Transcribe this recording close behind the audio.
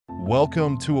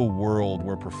Welcome to a world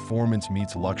where performance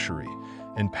meets luxury,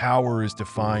 and power is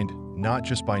defined not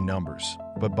just by numbers,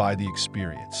 but by the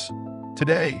experience.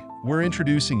 Today, we're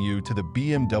introducing you to the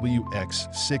BMW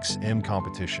X6M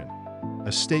competition,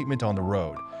 a statement on the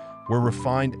road where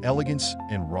refined elegance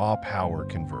and raw power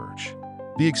converge.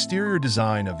 The exterior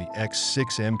design of the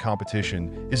X6M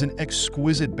competition is an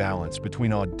exquisite balance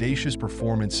between audacious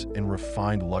performance and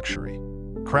refined luxury,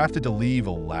 crafted to leave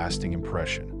a lasting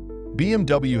impression.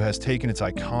 BMW has taken its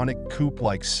iconic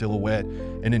coupe-like silhouette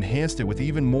and enhanced it with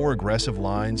even more aggressive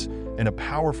lines and a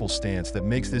powerful stance that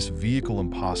makes this vehicle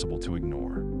impossible to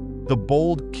ignore. The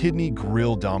bold kidney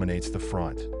grille dominates the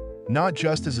front, not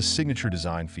just as a signature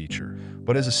design feature,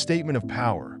 but as a statement of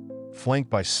power, flanked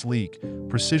by sleek,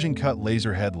 precision-cut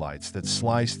laser headlights that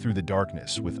slice through the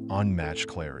darkness with unmatched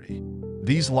clarity.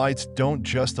 These lights don't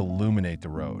just illuminate the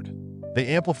road. They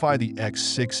amplify the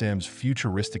X6M's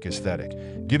futuristic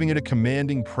aesthetic, giving it a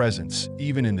commanding presence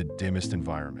even in the dimmest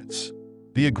environments.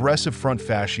 The aggressive front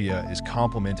fascia is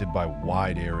complemented by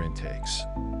wide air intakes,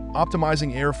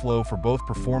 optimizing airflow for both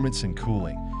performance and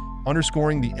cooling,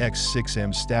 underscoring the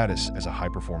X6M's status as a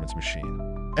high-performance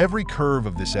machine. Every curve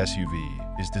of this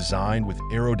SUV is designed with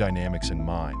aerodynamics in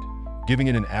mind, giving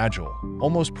it an agile,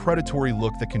 almost predatory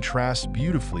look that contrasts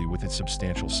beautifully with its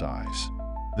substantial size.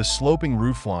 The sloping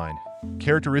roofline,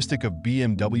 characteristic of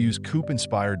BMW's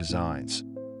coupe-inspired designs,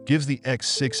 gives the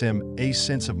X6M a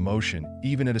sense of motion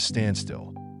even at a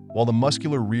standstill, while the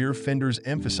muscular rear fenders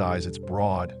emphasize its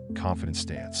broad, confident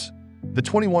stance. The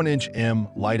 21-inch M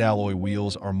light alloy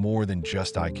wheels are more than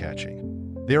just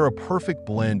eye-catching. They are a perfect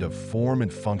blend of form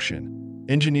and function,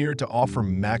 engineered to offer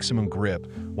maximum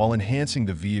grip while enhancing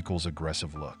the vehicle's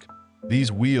aggressive look.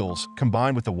 These wheels,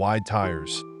 combined with the wide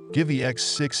tires, give the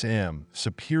X6M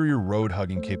superior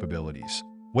road-hugging capabilities,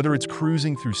 whether it's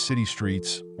cruising through city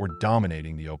streets or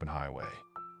dominating the open highway.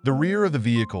 The rear of the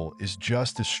vehicle is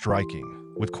just as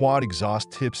striking, with quad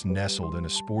exhaust tips nestled in a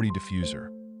sporty diffuser,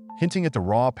 hinting at the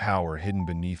raw power hidden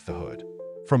beneath the hood.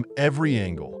 From every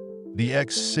angle, the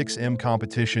X6M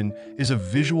competition is a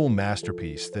visual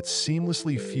masterpiece that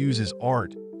seamlessly fuses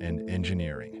art and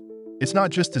engineering. It's not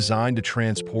just designed to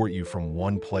transport you from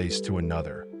one place to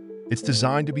another. It's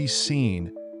designed to be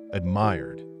seen,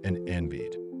 admired, and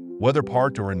envied. Whether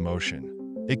parked or in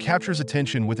motion, it captures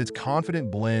attention with its confident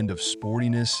blend of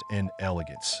sportiness and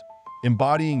elegance,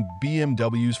 embodying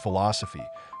BMW's philosophy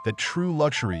that true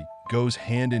luxury goes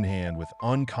hand in hand with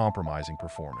uncompromising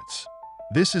performance.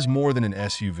 This is more than an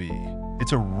SUV.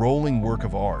 It's a rolling work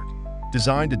of art,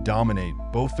 designed to dominate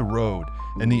both the road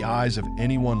and the eyes of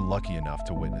anyone lucky enough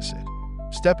to witness it.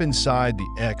 Step inside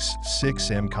the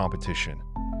X6M competition,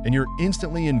 and you're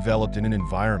instantly enveloped in an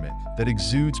environment that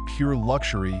exudes pure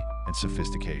luxury and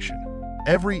sophistication.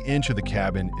 Every inch of the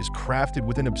cabin is crafted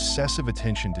with an obsessive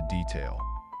attention to detail,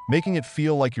 making it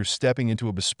feel like you're stepping into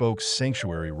a bespoke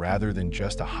sanctuary rather than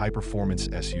just a high-performance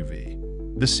SUV.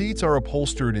 The seats are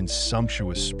upholstered in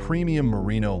sumptuous, premium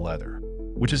merino leather,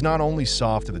 which is not only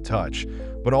soft to the touch,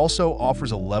 but also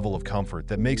offers a level of comfort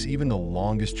that makes even the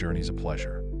longest journeys a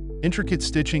pleasure. Intricate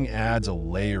stitching adds a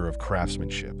layer of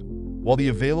craftsmanship, while the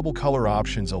available color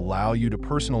options allow you to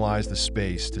personalize the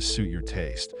space to suit your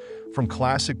taste, from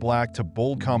classic black to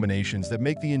bold combinations that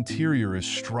make the interior as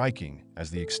striking as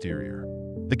the exterior.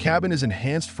 The cabin is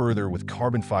enhanced further with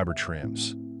carbon fiber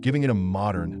trims, giving it a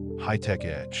modern, high-tech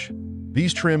edge.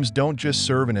 These trims don't just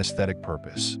serve an aesthetic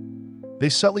purpose. They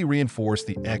subtly reinforce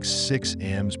the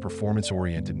X6M's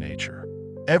performance-oriented nature.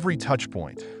 Every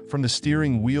touchpoint, from the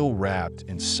steering wheel wrapped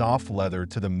in soft leather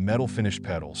to the metal-finished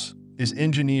pedals, is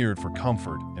engineered for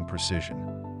comfort and precision.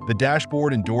 The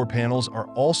dashboard and door panels are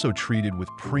also treated with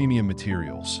premium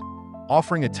materials,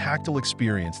 offering a tactile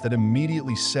experience that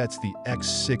immediately sets the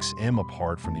X6M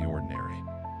apart from the ordinary.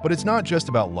 But it's not just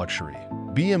about luxury.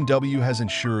 BMW has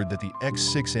ensured that the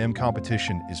X6M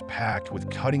competition is packed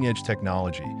with cutting-edge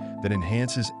technology that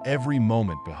enhances every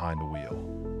moment behind the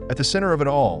wheel. At the center of it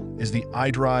all is the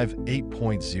iDrive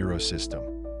 8.0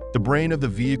 system, the brain of the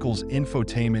vehicle's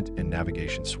infotainment and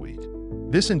navigation suite.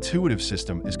 This intuitive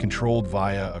system is controlled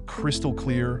via a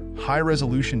crystal-clear,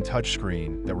 high-resolution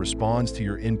touchscreen that responds to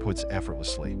your inputs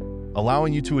effortlessly,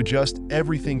 allowing you to adjust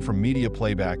everything from media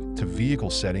playback to vehicle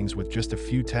settings with just a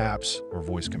few taps or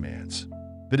voice commands.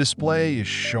 The display is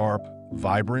sharp,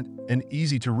 vibrant, and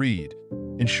easy to read,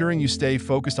 ensuring you stay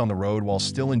focused on the road while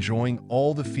still enjoying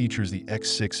all the features the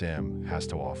X6M has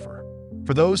to offer.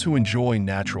 For those who enjoy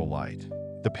natural light,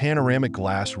 the panoramic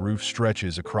glass roof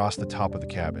stretches across the top of the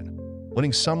cabin,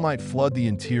 letting sunlight flood the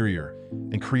interior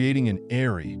and creating an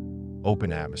airy,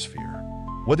 open atmosphere.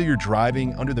 Whether you're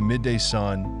driving under the midday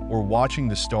sun or watching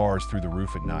the stars through the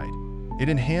roof at night, It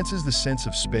enhances the sense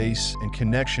of space and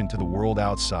connection to the world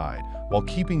outside while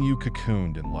keeping you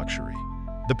cocooned in luxury.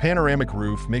 The panoramic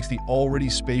roof makes the already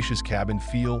spacious cabin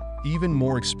feel even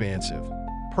more expansive,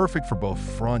 perfect for both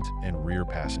front and rear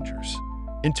passengers.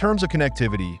 In terms of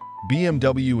connectivity,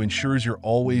 BMW ensures you're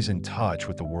always in touch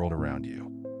with the world around you.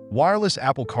 Wireless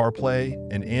Apple CarPlay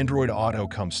and Android Auto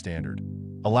come standard,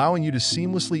 allowing you to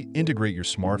seamlessly integrate your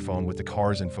smartphone with the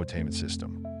car's infotainment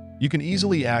system. You can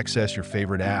easily access your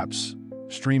favorite apps,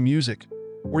 stream music,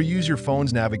 or use your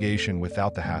phone's navigation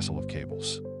without the hassle of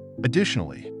cables.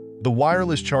 Additionally, the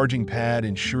wireless charging pad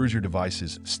ensures your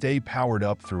devices stay powered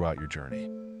up throughout your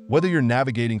journey. Whether you're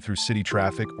navigating through city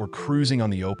traffic or cruising on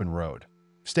the open road,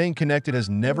 staying connected has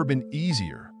never been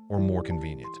easier or more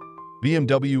convenient.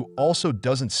 BMW also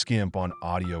doesn't skimp on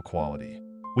audio quality,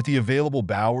 with the available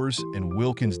Bowers and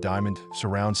Wilkins Diamond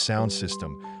surround sound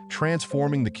system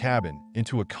transforming the cabin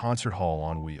into a concert hall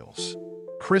on wheels.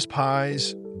 Crisp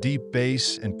highs, deep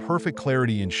bass, and perfect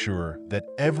clarity ensure that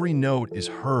every note is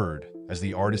heard as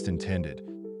the artist intended,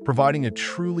 providing a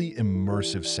truly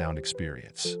immersive sound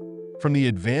experience. From the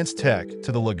advanced tech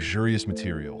to the luxurious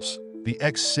materials, the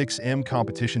X6M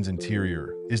Competition's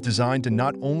interior is designed to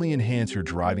not only enhance your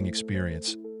driving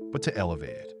experience, but to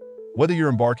elevate it. Whether you're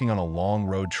embarking on a long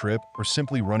road trip or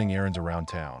simply running errands around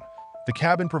town, the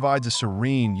cabin provides a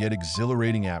serene yet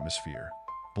exhilarating atmosphere,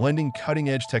 blending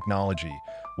cutting-edge technology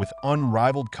with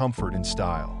unrivaled comfort and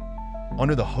style.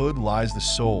 Under the hood lies the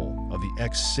soul of the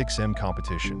X6M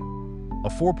Competition, a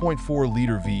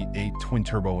 4.4-liter V8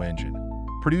 twin-turbo engine,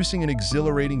 producing an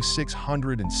exhilarating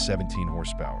 617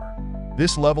 horsepower.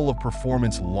 This level of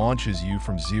performance launches you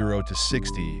from 0 to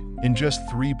 60 in just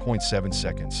 3.7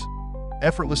 seconds,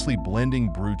 effortlessly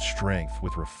blending brute strength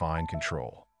with refined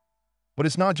control. But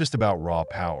it's not just about raw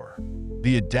power.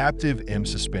 The adaptive M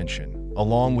suspension,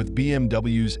 along with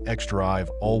BMW's xDrive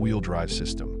all-wheel drive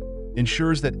system,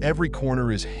 ensures that every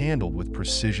corner is handled with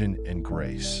precision and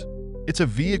grace. It's a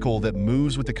vehicle that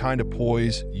moves with the kind of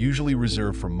poise usually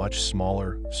reserved for much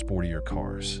smaller, sportier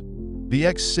cars. The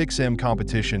X6M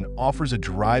Competition offers a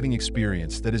driving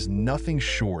experience that is nothing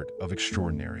short of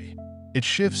extraordinary. It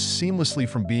shifts seamlessly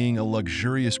from being a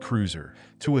luxurious cruiser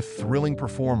to a thrilling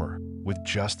performer with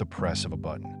just the press of a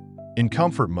button. In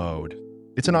comfort mode,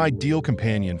 it's an ideal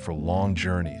companion for long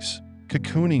journeys,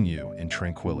 cocooning you in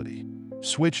tranquility.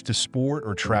 Switch to sport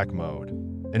or track mode,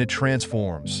 and it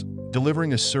transforms,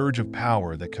 delivering a surge of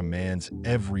power that commands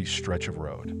every stretch of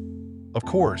road. Of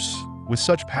course, with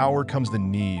such power comes the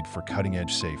need for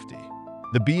cutting-edge safety.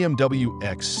 The BMW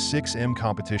X6M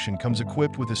Competition comes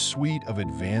equipped with a suite of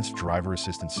advanced driver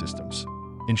assistance systems,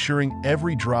 ensuring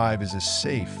every drive is as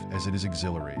safe as it is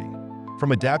exhilarating.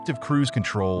 From adaptive cruise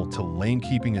control to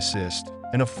lane-keeping assist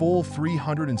and a full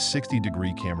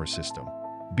 360-degree camera system,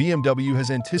 BMW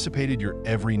has anticipated your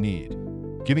every need,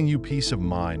 giving you peace of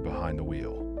mind behind the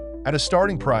wheel. At a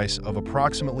starting price of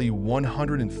approximately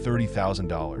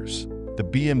 $130,000, the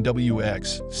BMW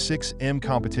X6M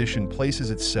Competition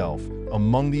places itself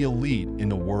among the elite in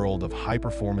the world of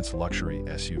high-performance luxury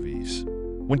SUVs.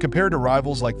 When compared to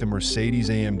rivals like the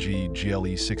Mercedes-AMG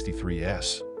GLE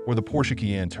 63S or the Porsche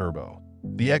Cayenne Turbo,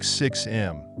 the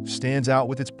X6M stands out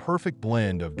with its perfect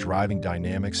blend of driving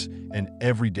dynamics and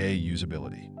everyday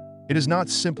usability. It is not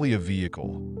simply a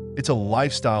vehicle, it's a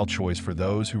lifestyle choice for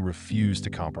those who refuse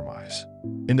to compromise.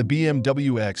 In the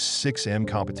BMW X6M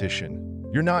Competition,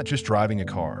 you're not just driving a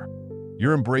car,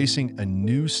 you're embracing a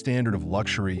new standard of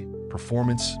luxury,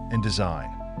 performance, and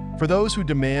design. For those who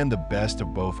demand the best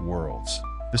of both worlds,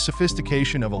 the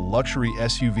sophistication of a luxury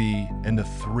SUV and the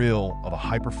thrill of a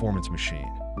high-performance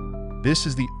machine, this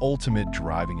is the ultimate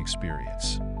driving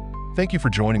experience. Thank you for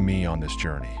joining me on this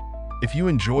journey. If you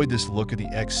enjoyed this look at the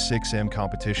X6M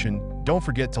Competition, don't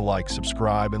forget to like,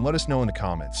 subscribe, and let us know in the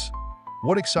comments.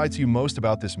 What excites you most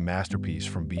about this masterpiece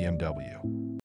from BMW?